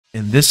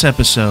In this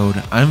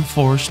episode, I'm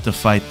forced to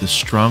fight the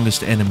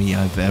strongest enemy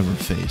I've ever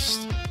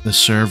faced, the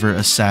server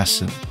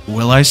assassin.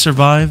 Will I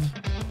survive?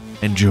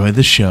 Enjoy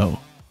the show.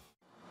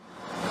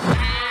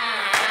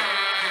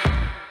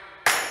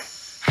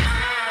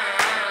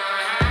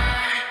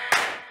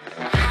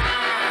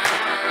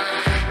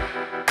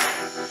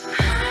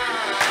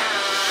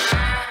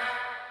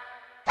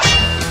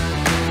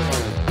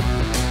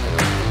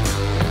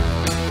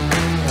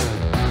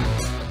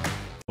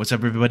 What's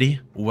up,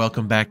 everybody?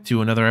 Welcome back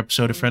to another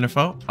episode of Friend or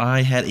Foe.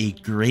 I had a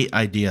great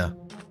idea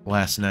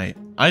last night.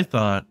 I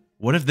thought,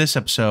 what if this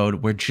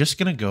episode, we're just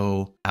gonna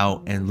go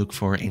out and look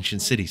for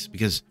ancient cities?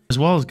 Because as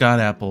well as god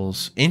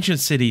apples,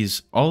 ancient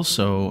cities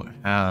also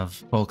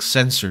have bulk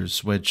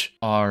sensors, which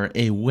are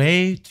a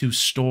way to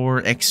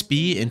store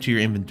XP into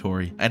your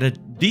inventory at a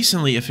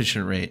decently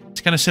efficient rate.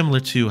 It's kind of similar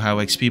to how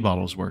XP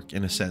bottles work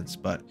in a sense,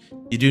 but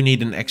you do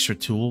need an extra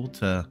tool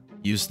to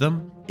use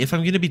them. If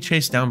I'm gonna be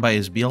chased down by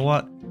SB a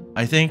lot,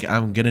 I think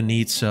I'm gonna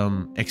need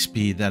some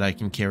XP that I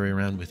can carry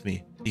around with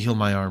me to heal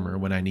my armor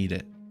when I need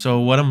it. So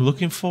what I'm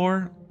looking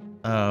for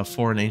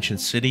an ancient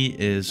city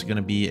is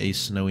gonna be a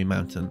snowy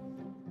mountain.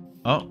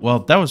 Oh, well,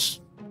 that was...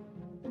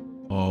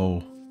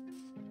 Oh.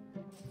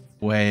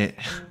 Wait.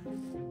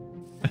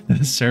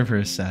 Server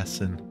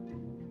assassin.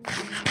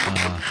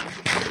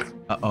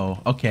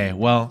 Uh-oh. Okay,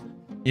 well,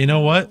 you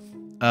know what?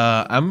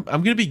 I'm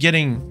gonna be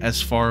getting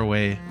as far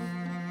away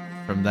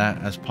from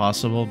that as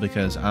possible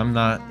because I'm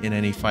not in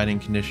any fighting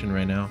condition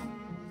right now.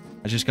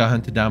 I just got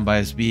hunted down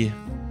by SB.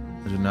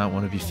 I do not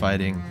want to be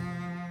fighting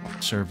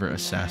server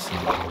assassin.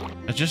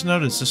 I just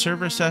noticed the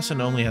server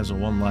assassin only has a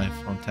 1 life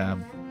on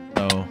tab,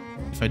 so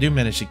if I do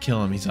manage to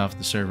kill him, he's off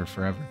the server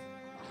forever.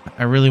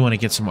 I really want to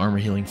get some armor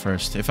healing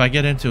first. If I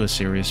get into a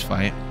serious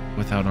fight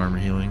without armor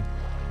healing,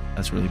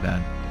 that's really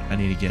bad. I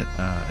need to get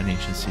an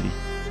ancient city.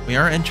 We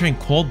are entering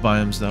cold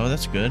biomes though,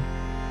 that's good.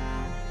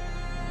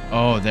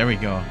 Oh, there we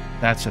go.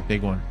 That's a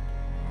big one.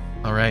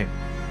 All right.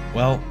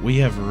 Well, we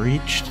have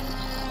reached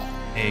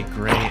a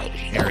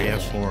great area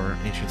for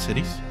ancient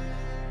cities.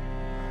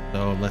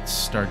 So let's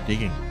start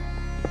digging.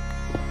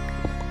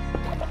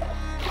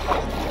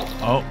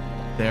 Oh,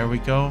 there we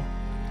go.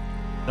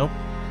 Nope,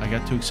 I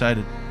got too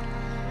excited.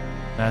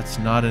 That's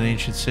not an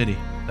ancient city.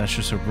 That's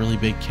just a really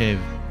big cave.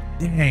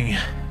 Dang.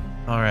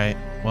 All right.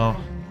 Well,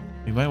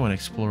 we might want to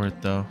explore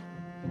it though.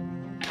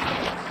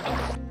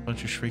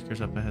 Bunch of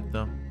shriekers up ahead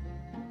though.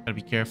 Gotta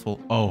be careful.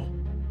 Oh.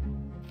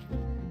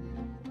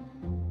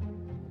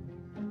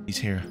 He's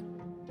here.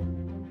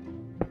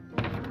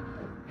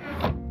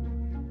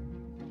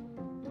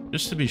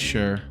 Just to be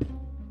sure.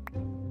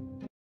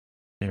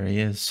 There he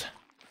is.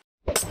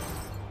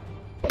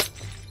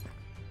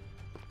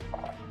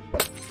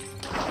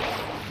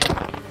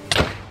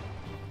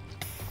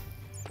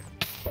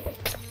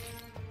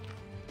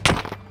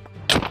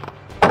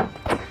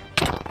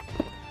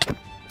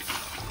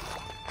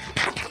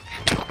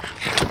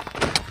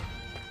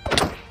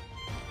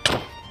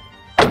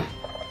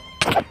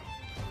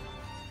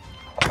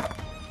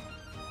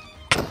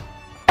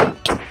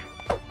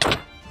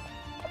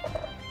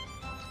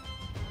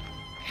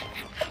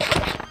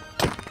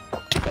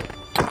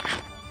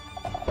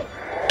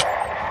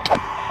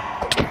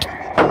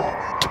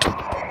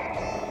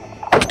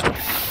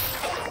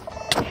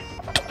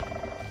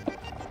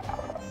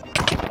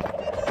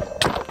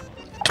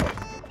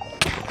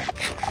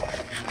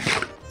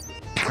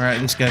 Alright,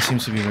 this guy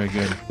seems to be very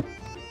good.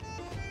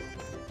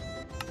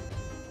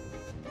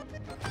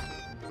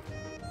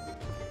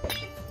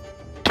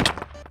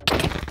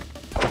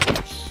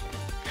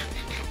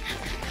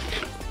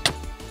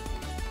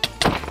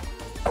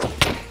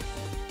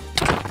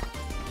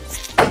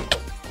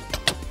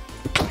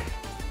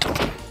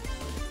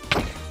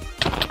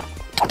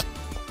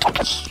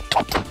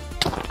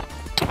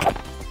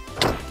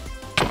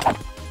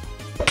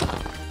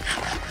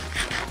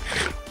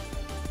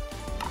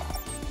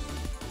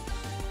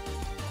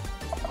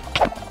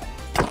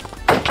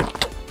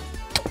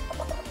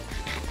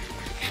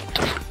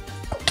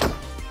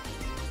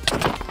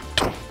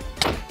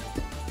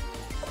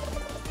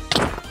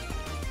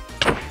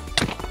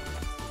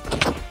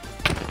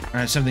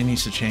 Alright, something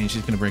needs to change.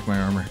 He's gonna break my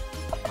armor.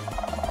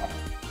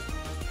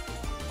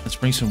 Let's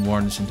bring some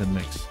warness into the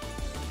mix.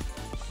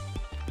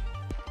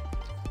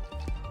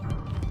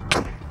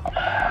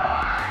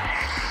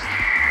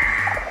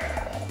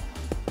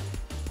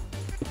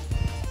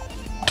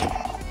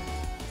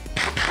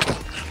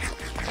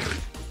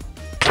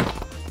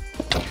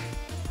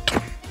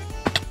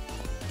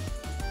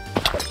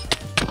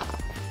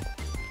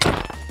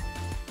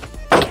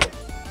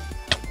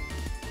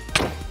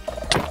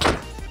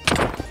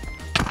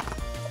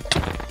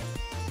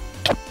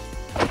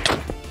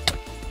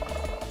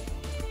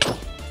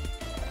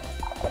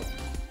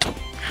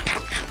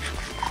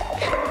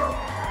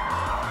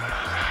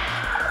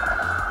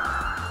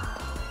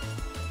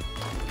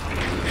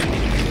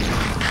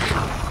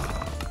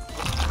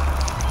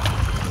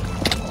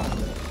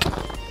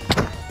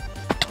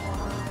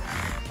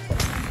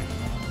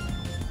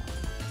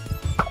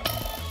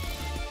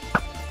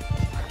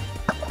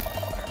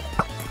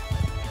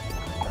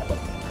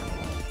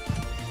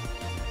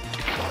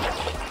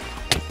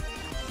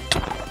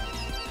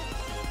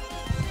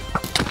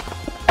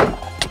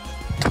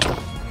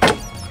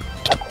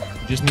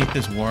 Just make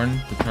this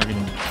warn the targeting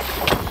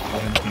or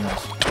anything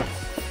else.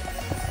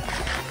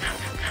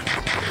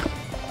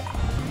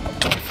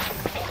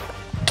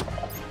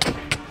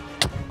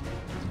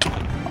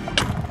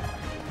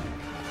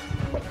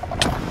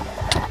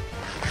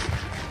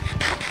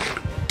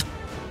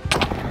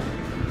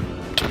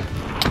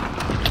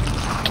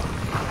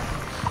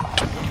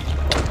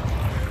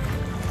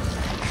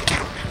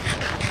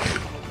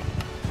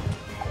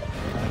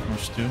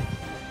 Too.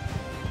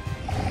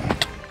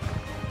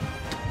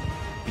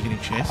 You getting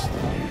chased?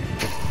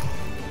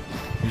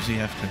 Who's he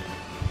after?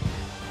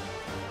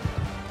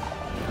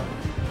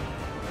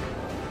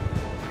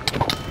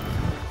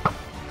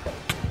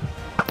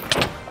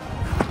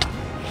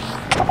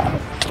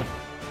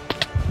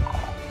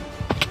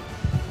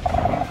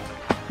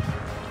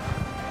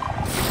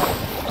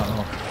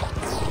 Uh-oh.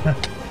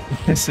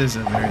 This is a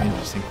very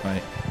interesting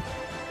fight.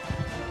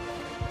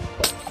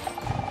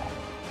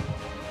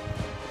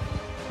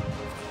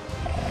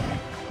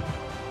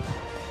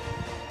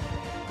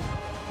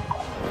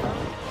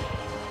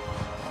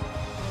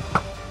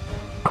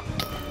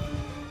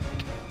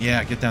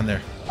 Yeah, get down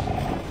there.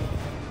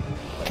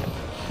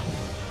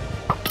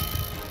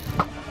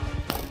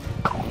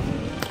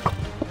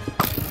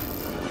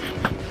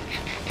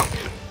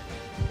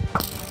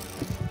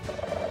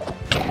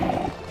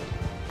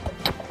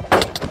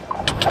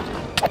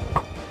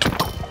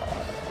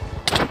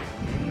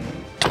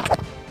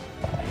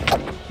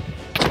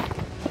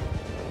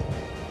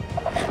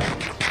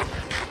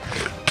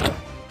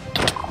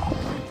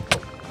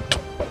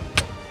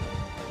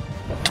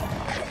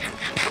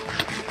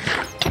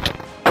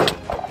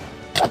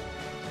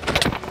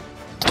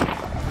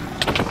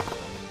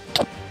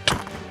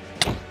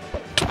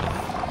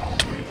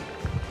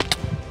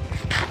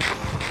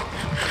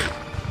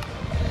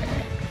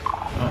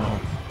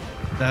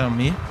 That on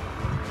me?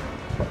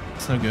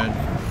 It's no good.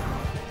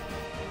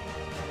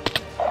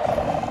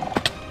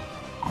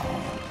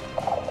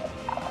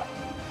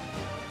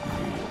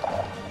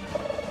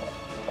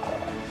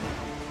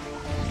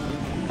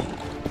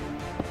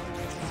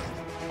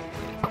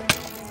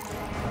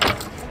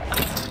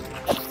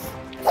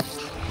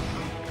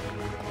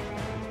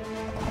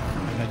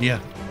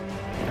 I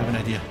have an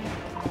idea.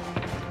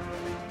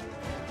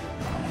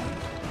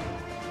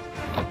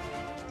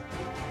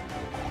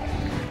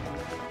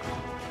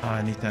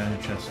 I need that in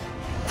the chest.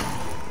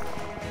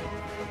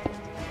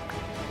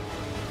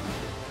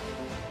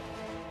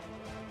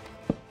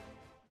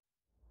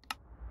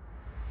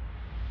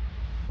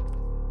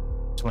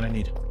 That's what I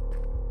need.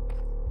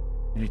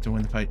 I need to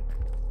win the fight.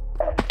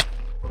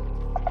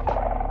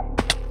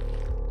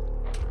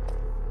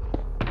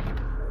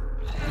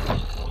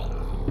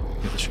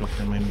 Get the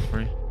shotgun in my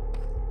inventory.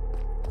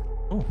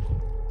 Oh.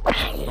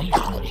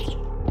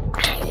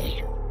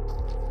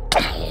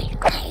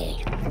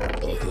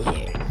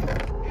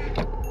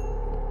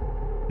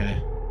 Okay.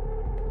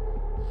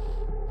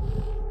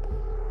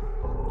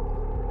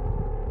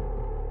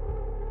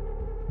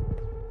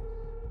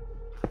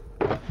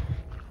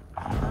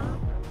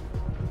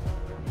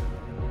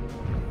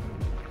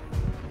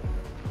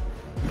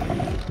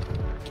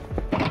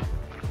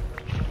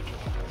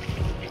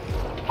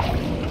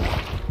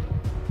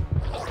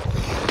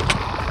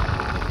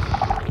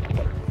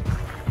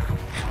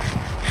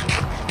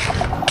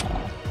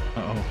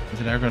 Uh-oh. Is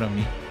it aggroed on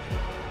me?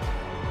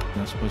 I'm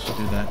not supposed to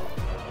do that.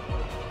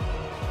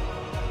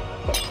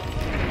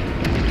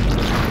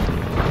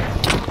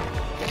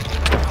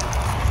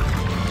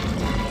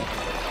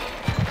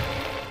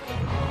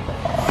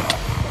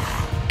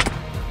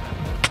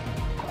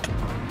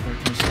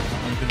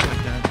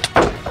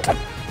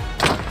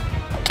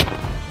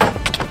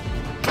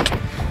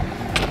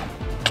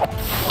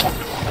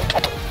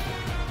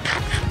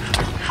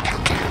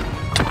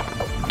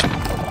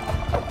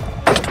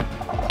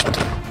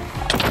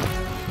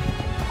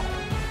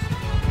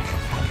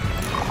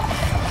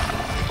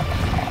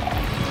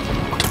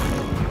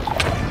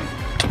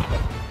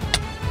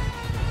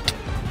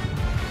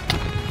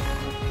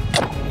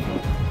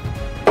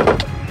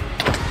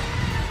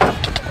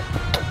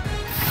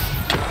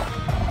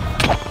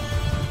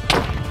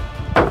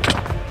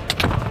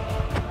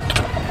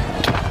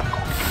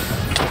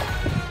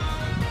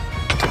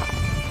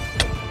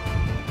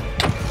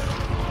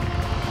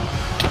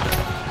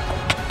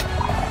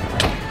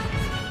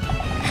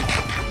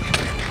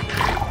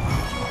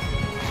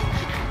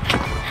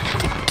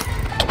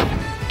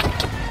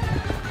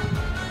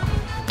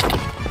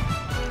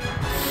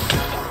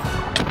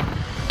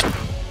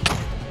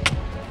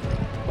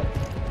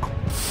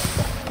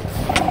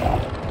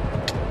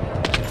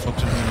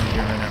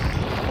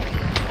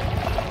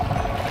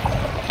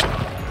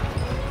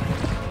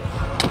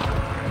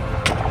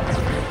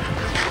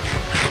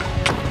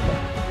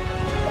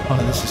 Oh,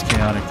 this is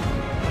chaotic.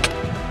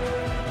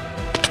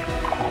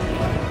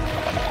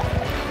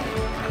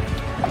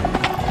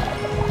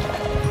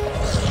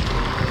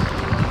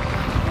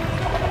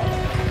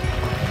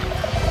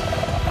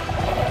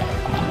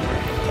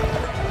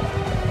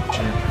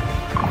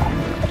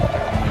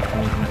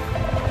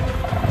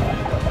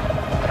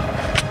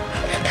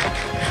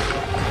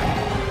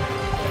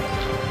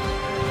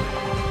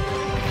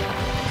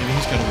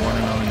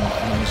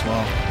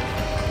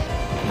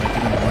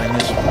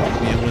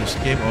 to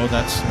escape. Oh,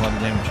 that's a lot of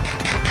damage.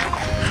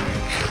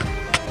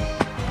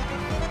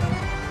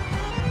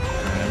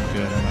 Alright, I'm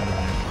good. I'm out of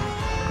there.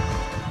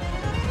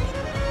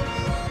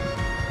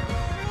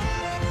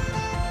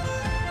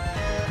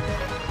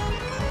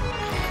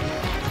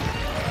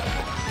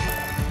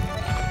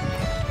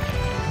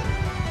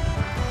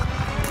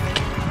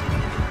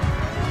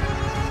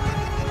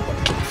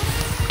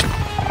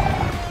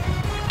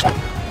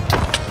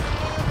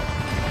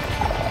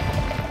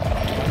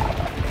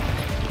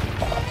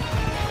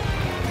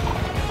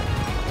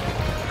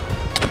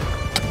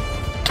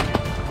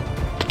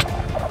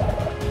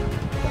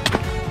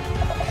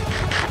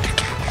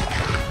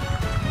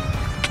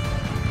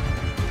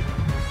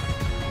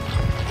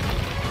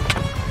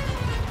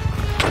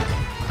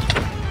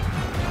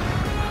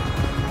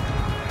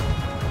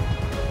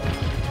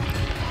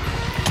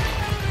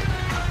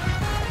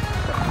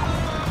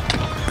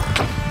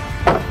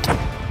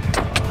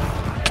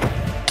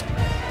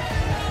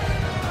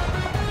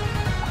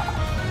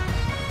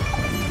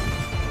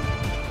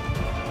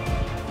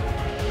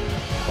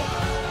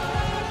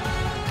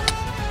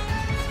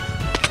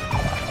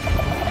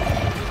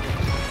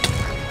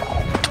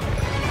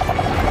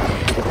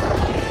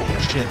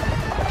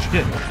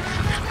 Shit.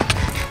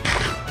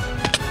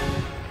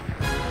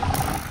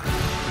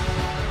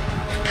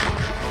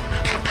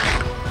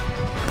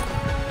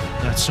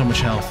 That's so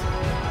much health.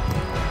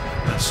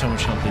 That's so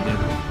much health they did.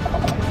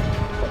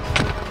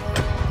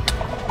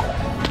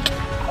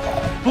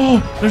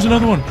 Oh, there's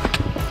another one.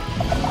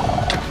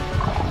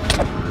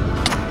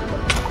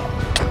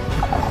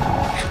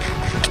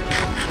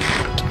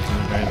 It's in a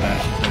very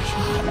bad situation.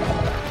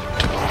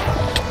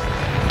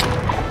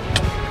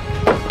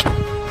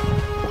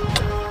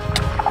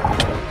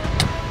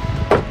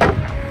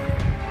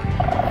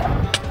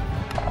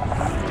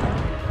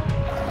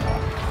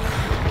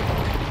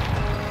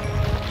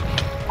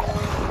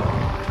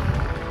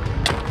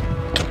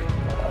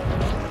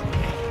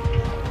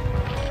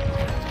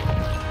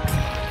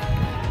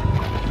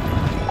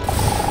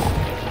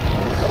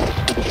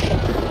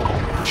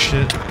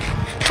 Shit.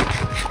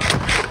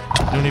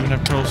 Don't even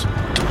have pearls.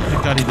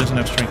 Thank God he doesn't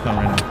have strength on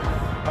right now.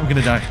 I'm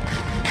gonna die.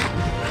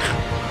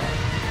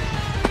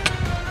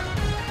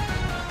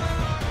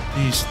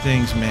 These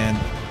things, man.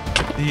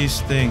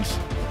 These things.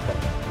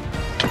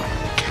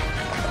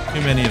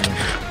 Too many of them.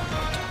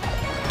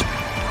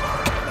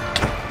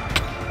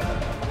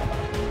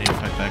 Need to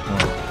fight back more.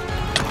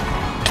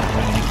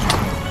 Really need to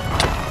control.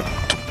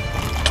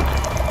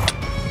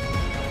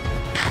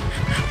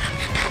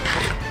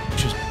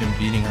 Just him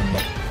beating on me.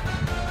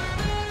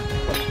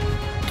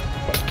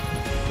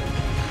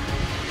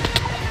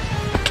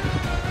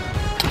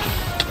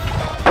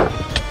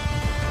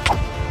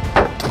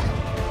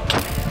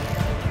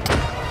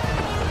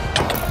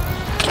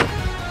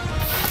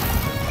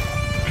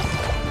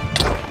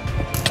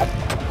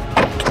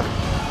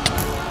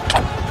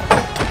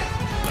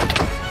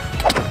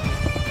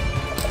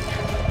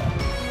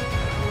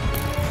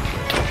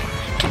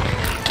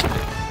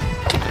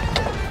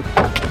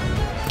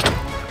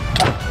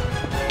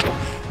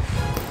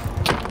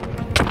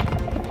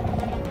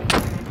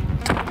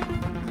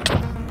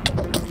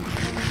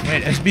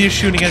 Wait, SB is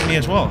shooting at me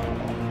as well.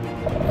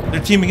 They're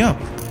teaming up.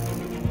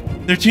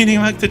 They're teaming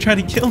up to try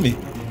to kill me.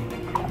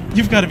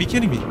 You've got to be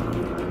kidding me.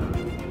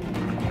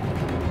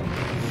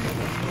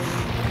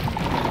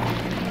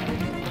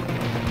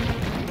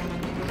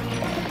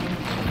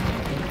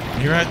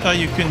 Here I thought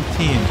you couldn't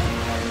team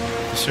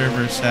the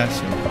server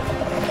assassin.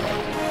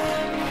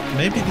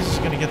 Maybe this is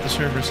going to get the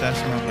server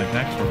assassin off my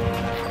back for a little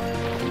bit.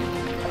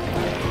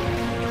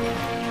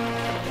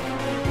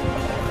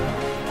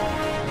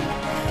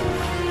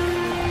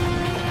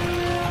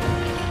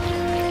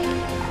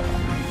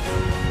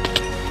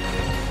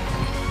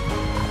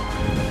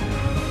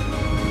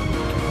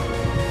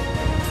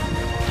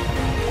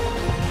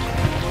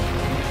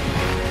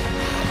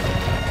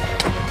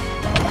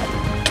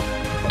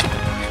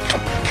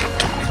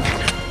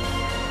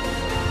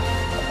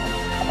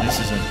 This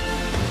is a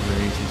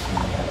crazy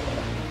scenario.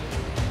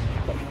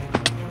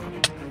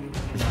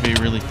 We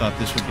really thought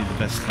this would be the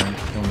best time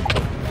to kill me.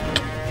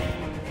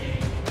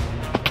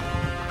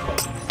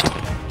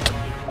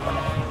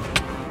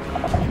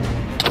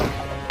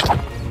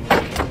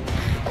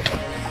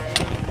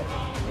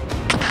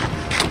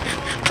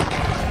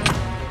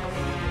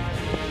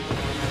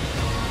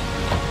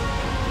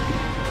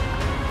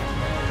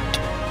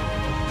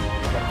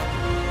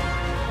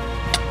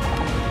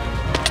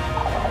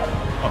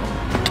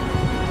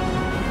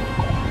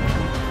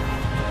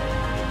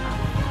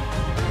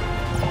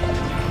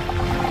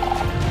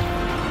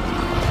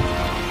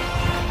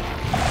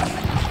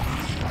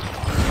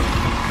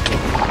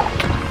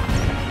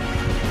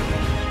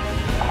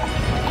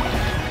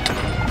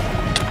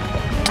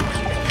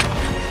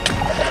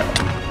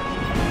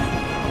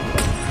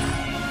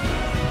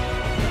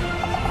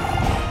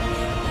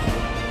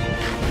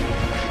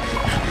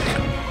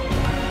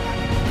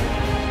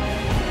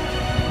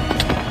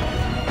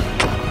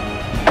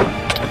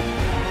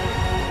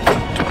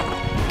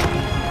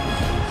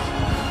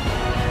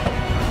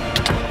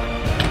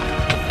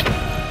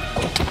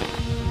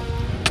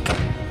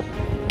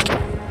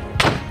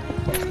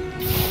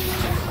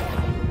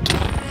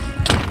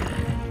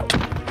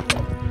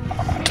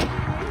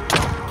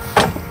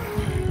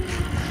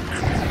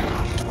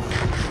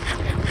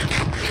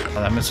 Oh,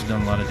 that must have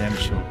done a lot of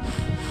damage to him.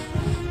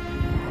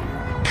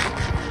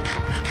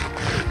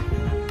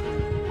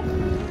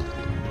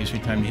 Gives me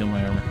time to heal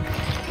my armor.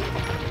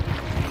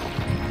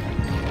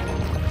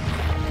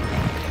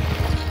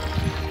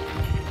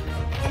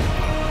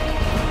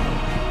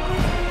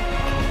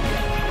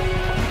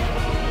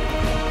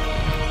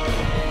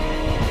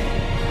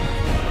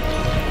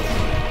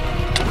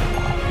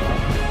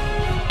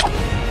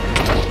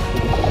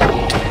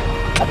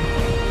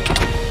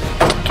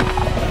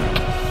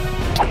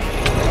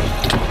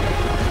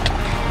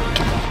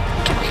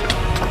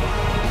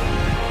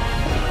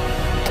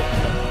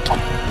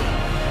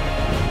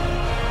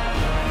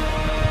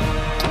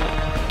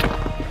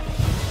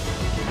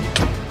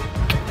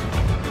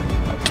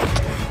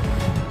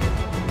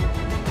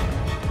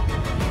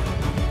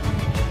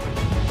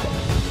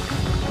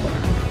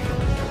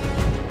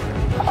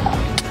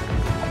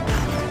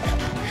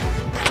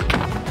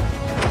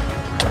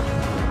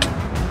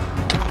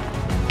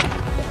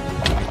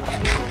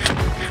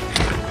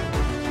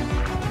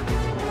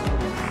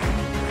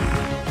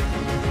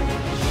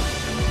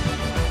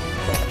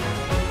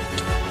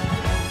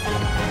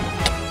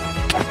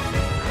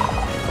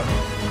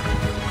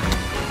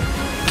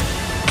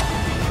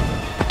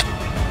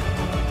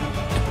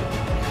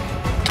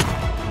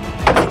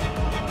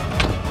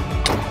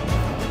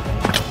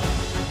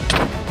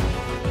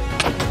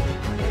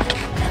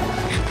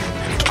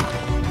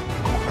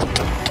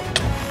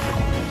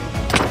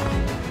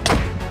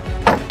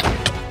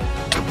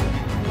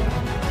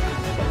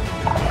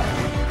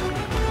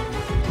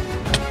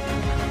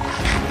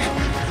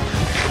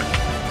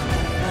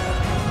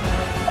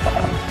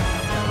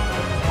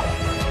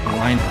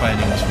 Line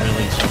fighting is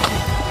really tricky.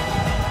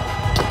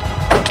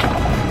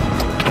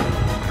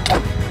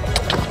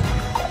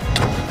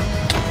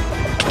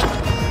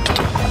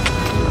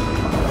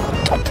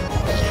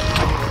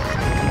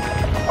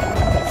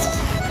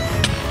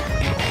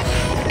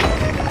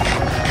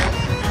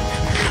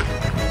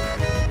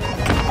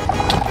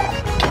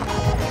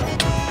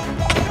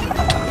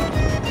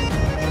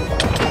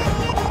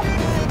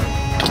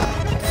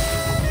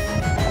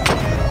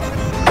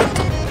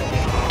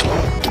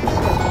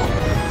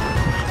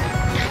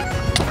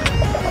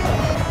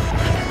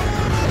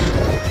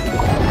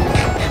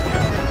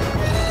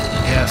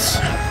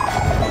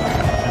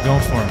 Go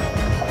for him.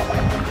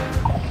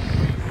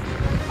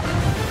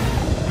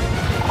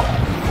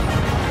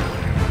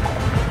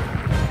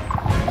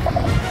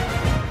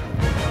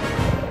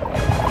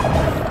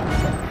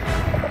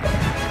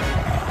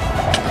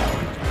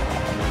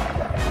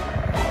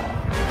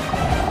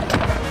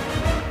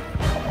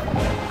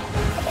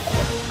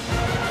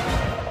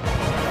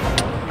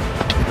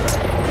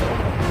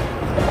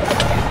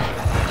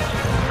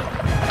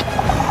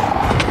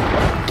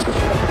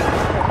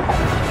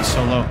 He's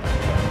so low.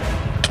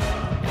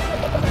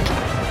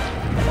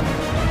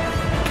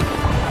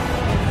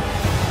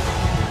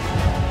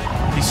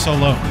 So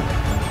low.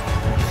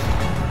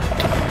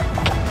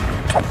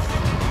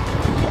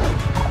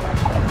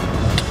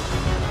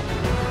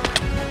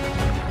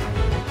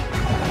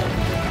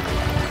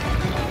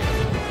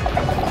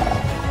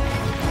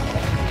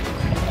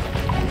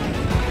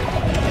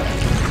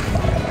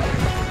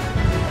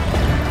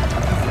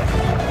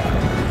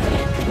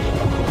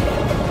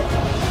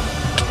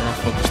 They're all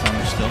focused on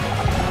him still.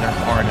 They're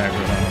hard aggro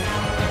on him.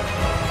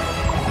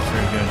 That's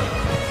very good.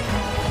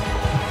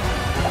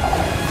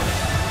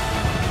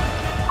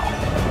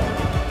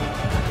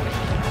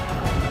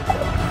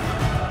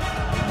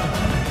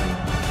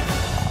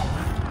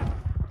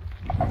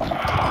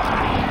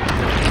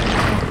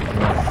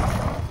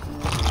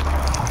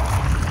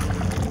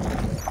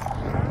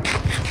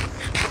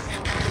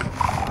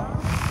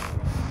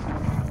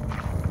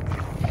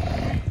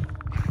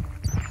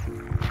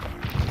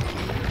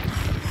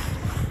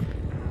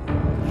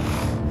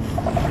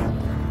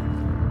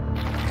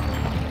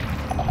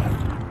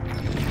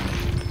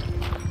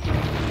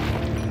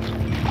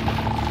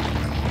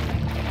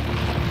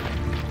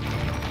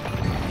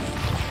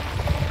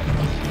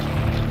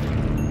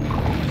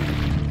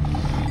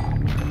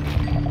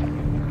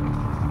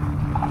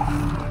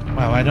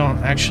 Wow, I don't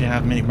actually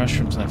have many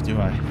mushrooms left, do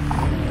I?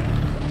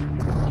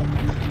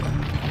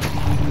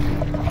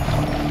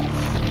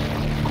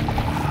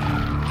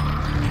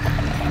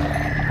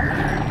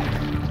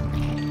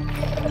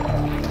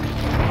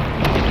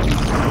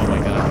 Oh my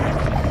god.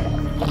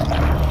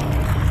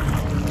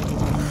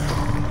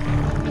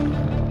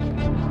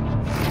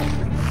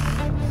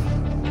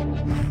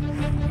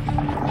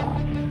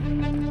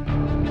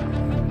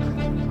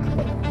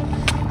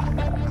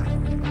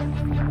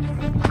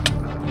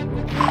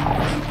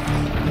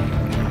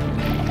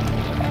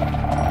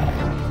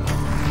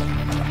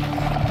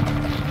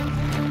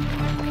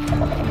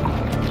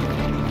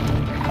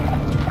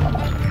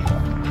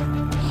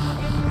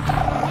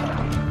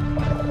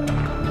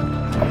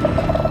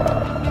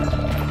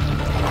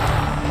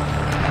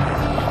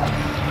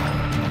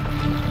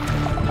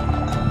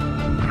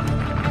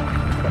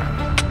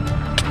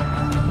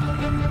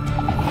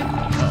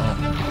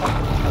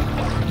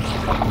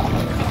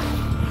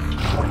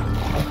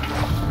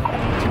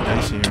 Too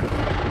dicey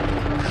here.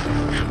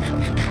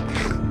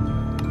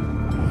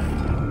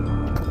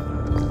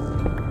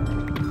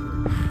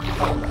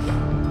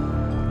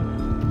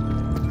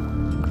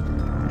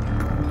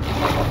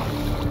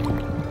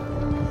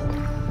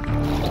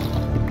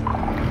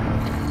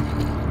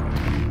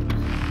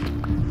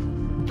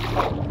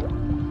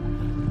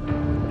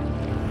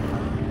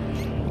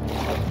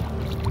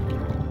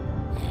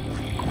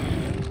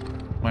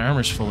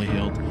 armor's fully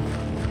healed.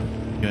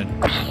 Good.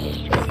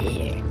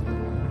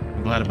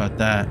 I'm glad about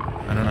that.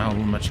 I don't know how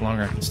much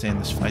longer I can stay in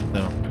this fight,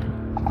 though.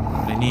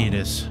 What I need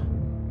is...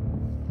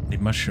 I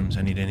need mushrooms.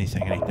 I need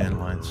anything. I need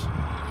dandelions.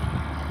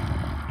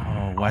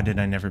 Oh, why did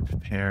I never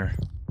prepare?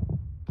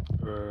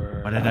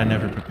 Why did I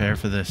never prepare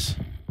for this?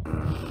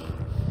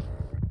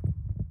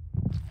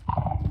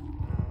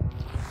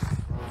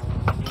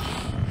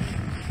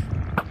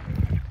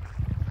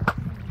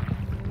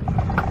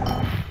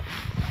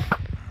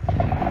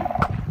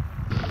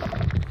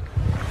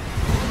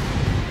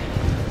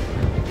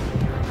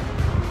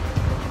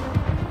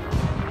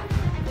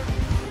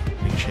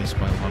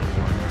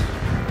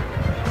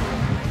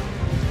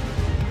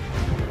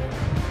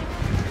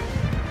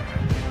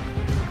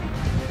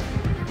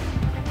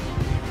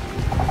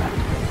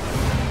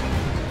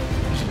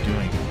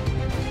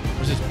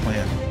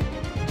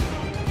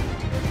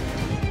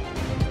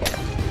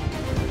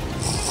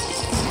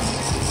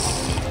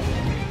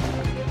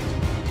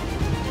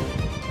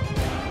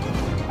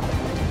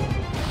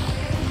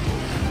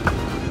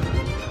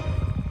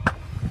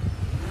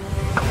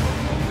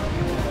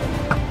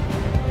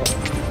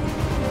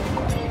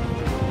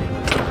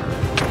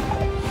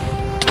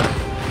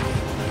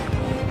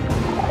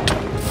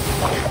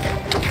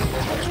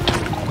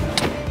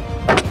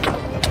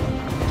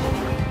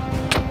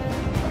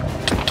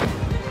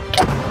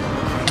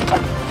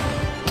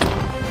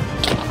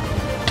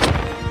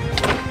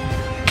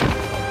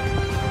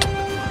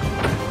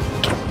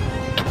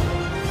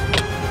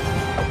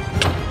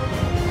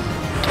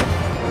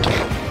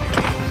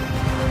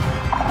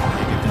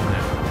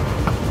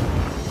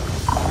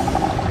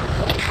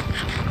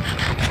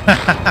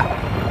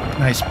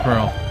 Nice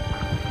pearl.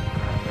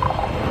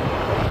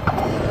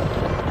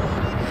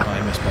 Oh,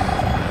 I missed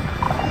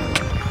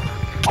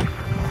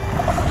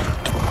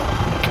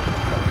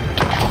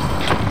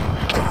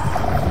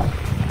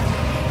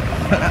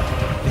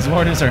one. These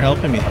wardens are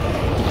helping me.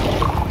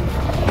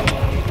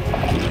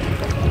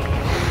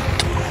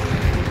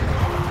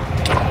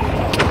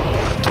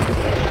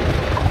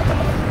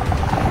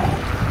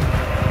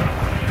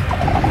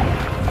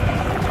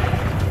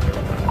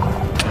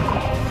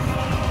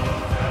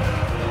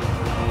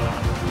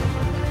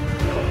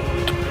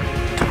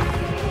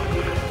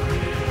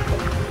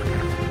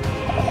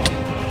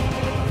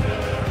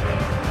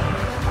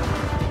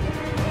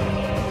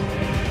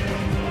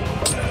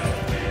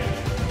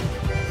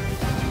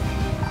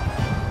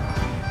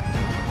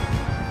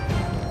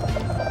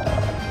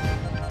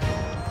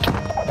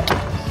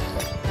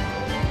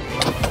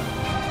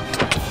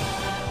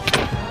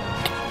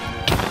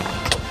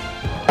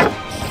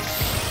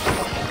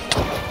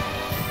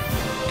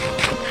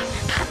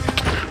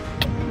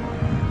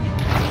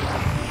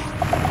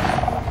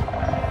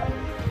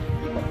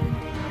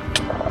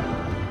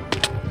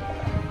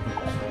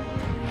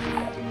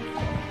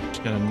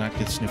 Gotta not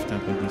get sniffed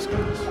out by these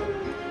guys.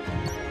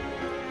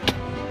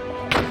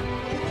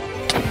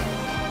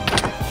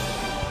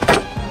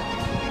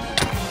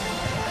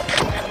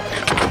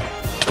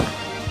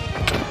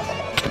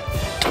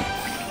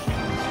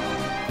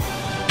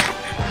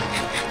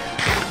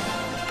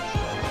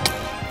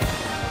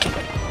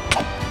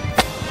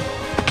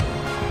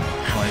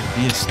 Oh, if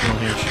he is still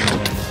here, sure.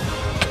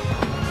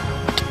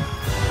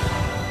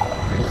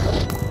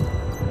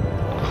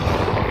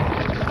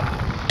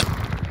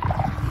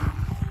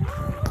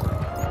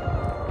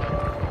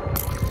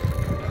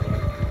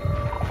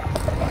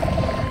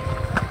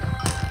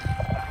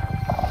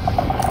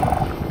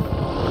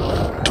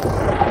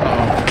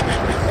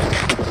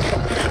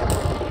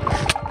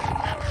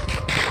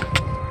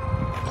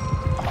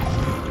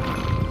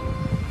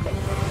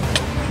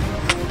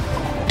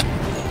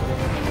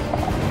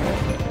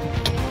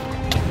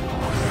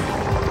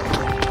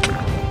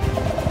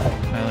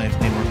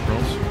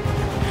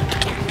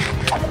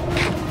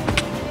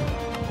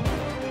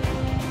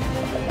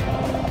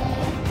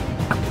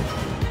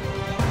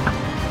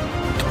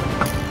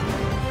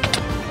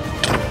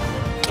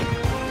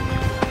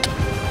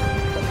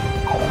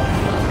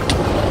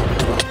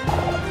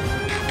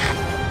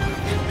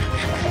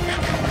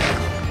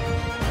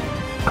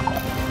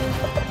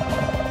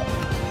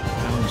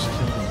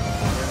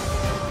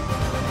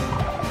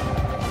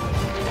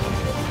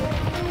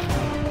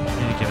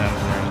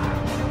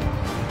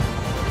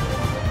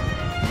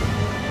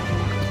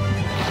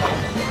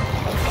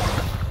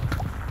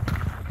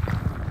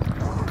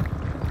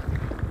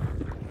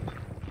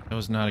 That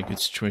was not a good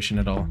situation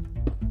at all.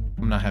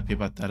 I'm not happy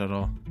about that at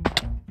all.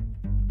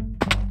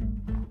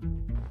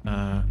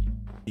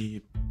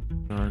 Deep,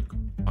 dark,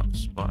 hot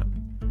spot.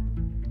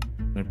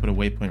 I'm gonna put a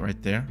waypoint right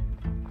there.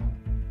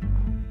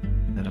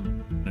 And then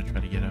I'm gonna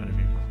try to get out of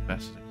here as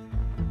fast as I can.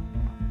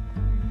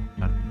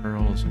 I'm out of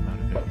pearls, I'm out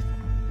of everything.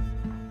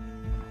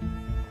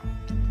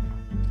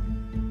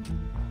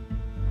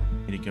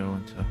 Need to go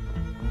into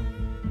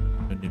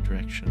a new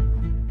direction.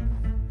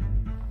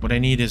 What I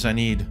need is I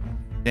need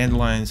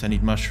dandelions, I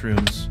need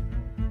mushrooms.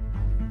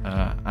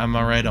 I'm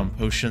alright on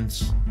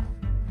potions.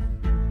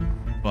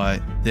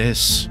 But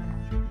this...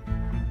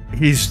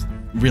 he's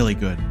really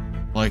good.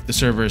 Like, the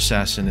server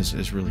assassin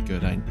is really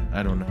good.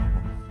 I don't know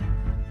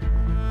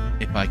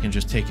if I can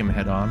just take him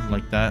head on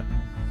like that.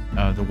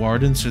 The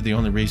wardens are the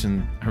only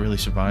reason I really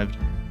survived.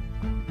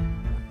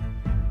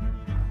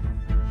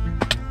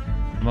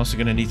 I'm also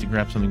gonna need to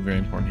grab something very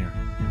important here.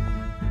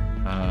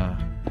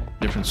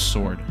 Different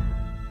sword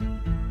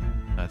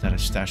that I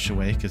stashed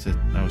away because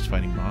I was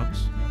fighting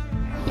mobs.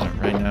 But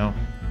right now,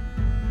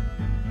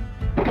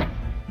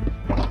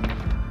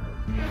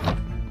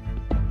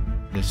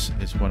 this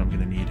is what I'm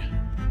gonna need.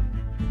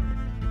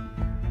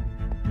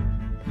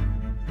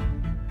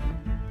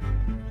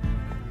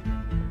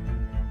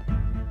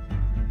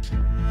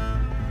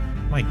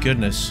 My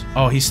goodness.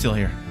 Oh, he's still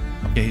here.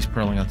 Okay, he's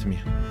purling onto me.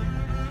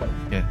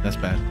 Okay, that's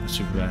bad. That's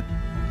super bad.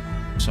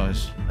 Saw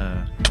his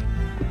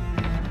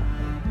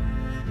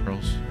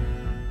pearls.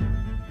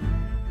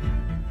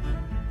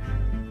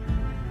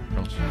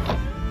 Pearls.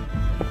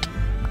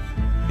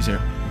 He's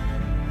here.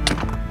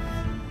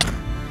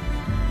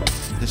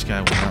 This guy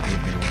will not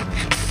leave me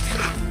alone.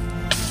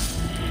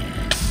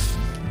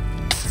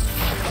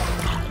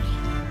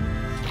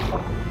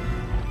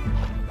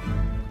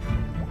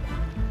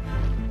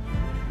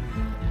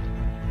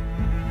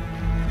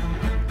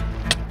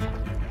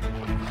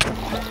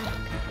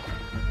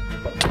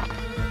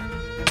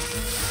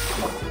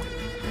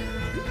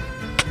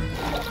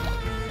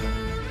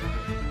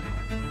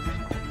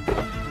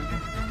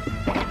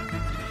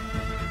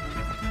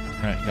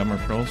 Alright, got more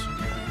pearls.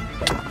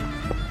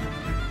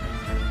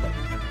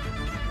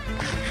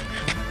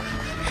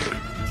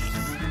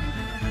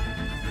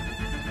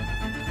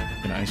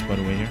 Gonna ice boat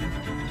away here.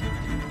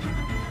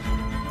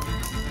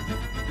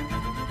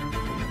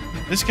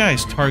 This guy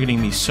is targeting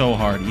me so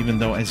hard, even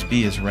though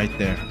SB is right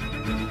there.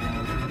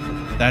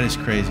 That is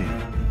crazy.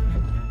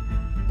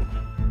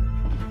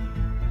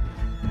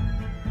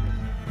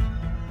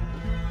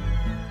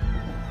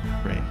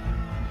 Great.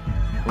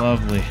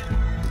 Lovely.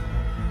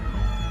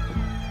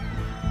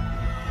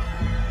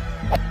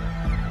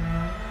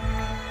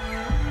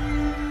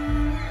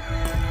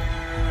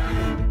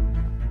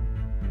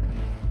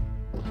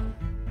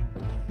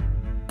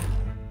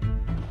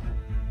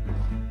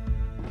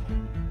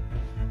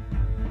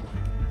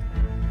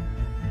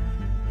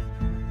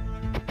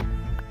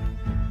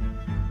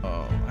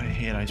 I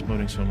hate ice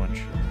boating so much.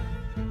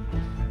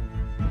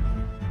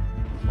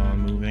 While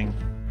I'm moving,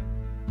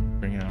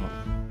 bring out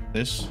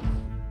this.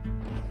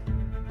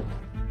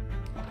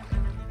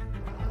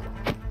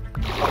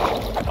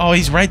 Oh,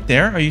 he's right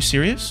there? Are you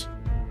serious?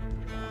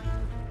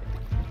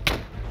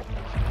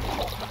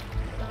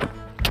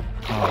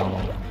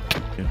 Oh,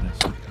 goodness.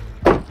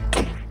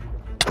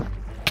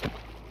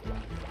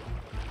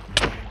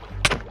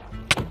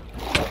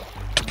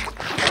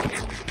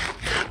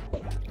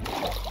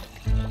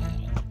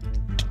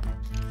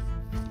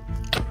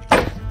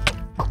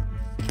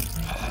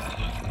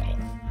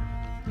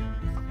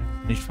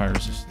 Need fire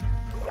resistance.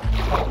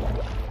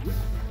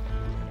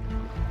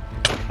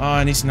 Oh,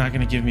 and he's not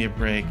gonna give me a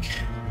break.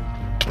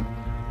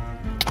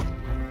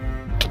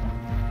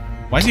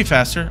 Why is he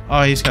faster?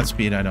 Oh, he's got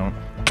speed. I don't.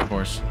 Of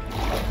course.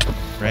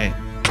 Great.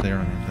 Clear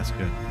on him. That's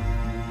good.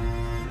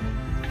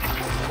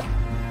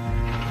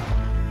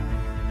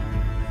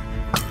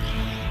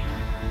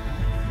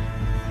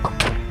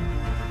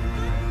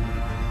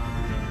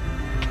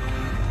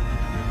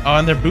 Oh,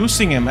 and they're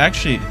boosting him.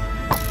 Actually.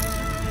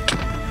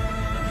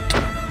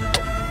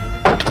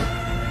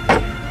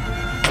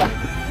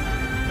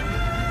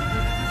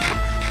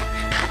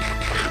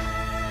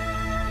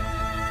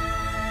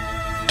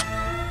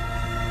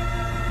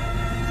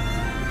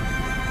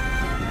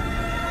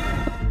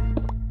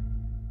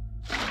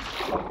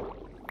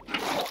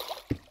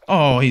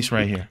 Oh, he's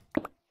right here.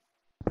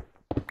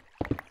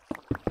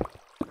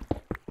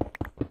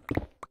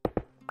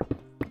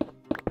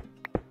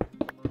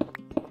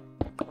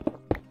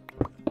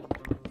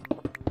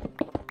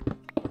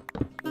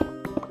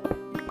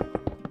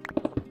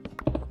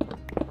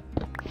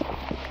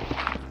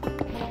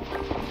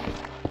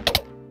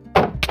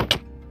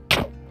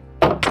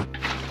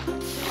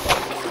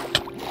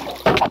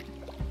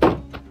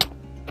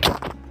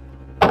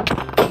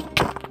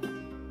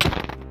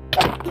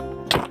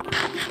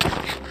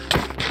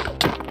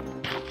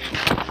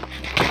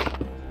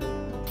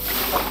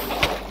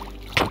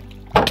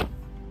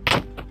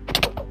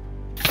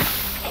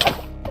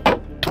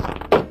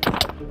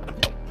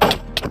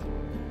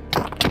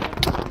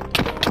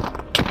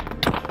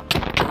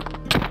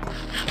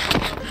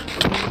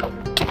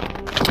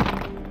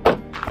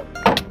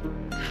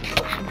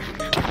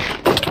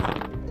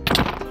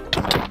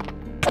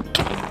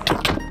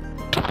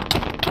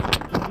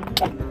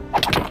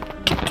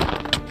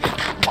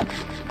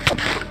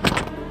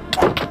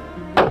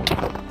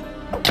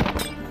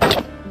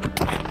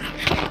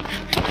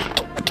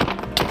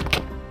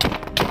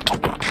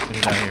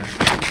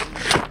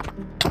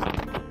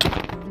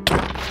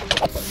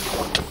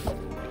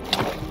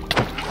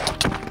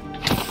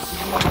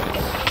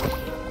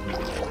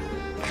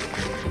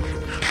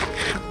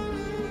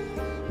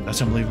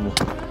 That's unbelievable.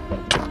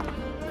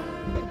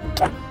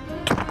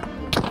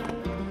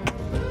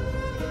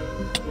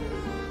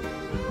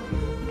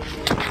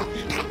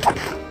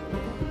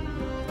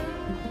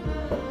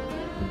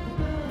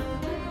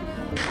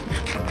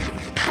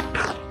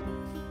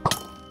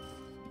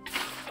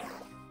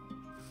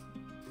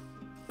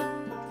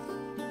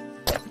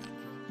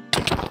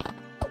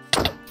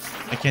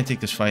 can't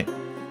take this fight.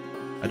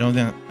 I don't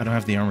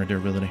have the armor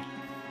durability.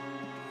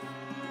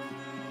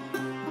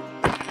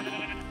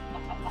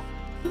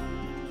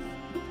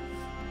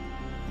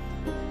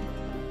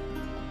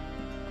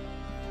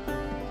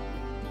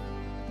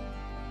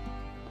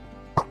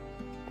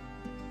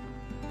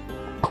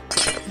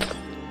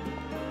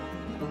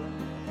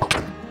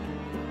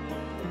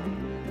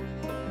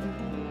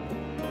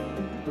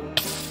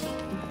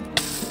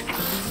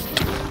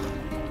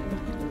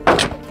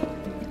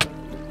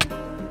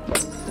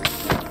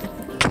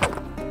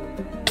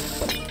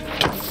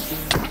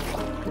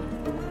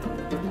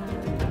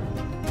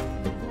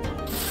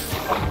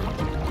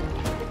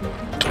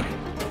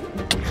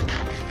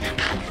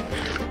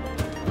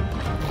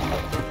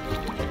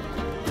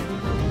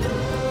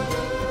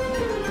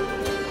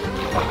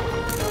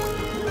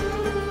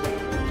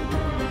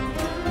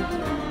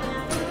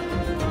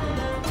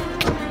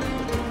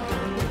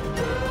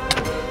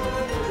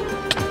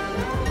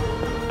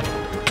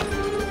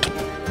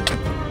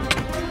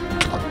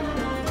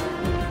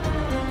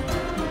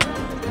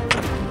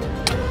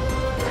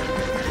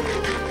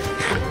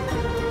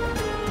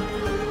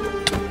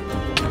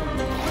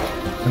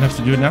 I have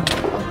to do it now.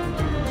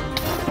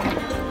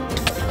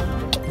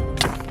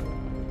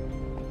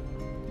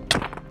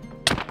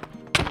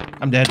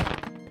 I'm dead.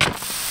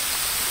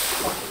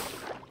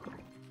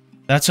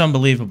 That's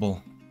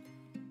unbelievable.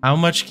 How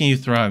much can you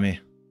throw at me?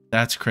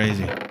 That's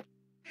crazy.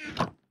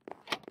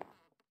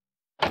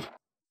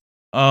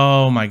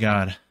 Oh my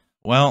god.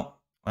 Well,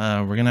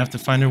 we're gonna have to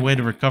find a way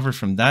to recover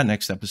from that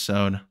next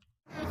episode.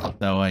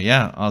 So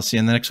yeah, I'll see you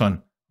in the next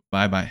one.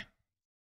 Bye bye.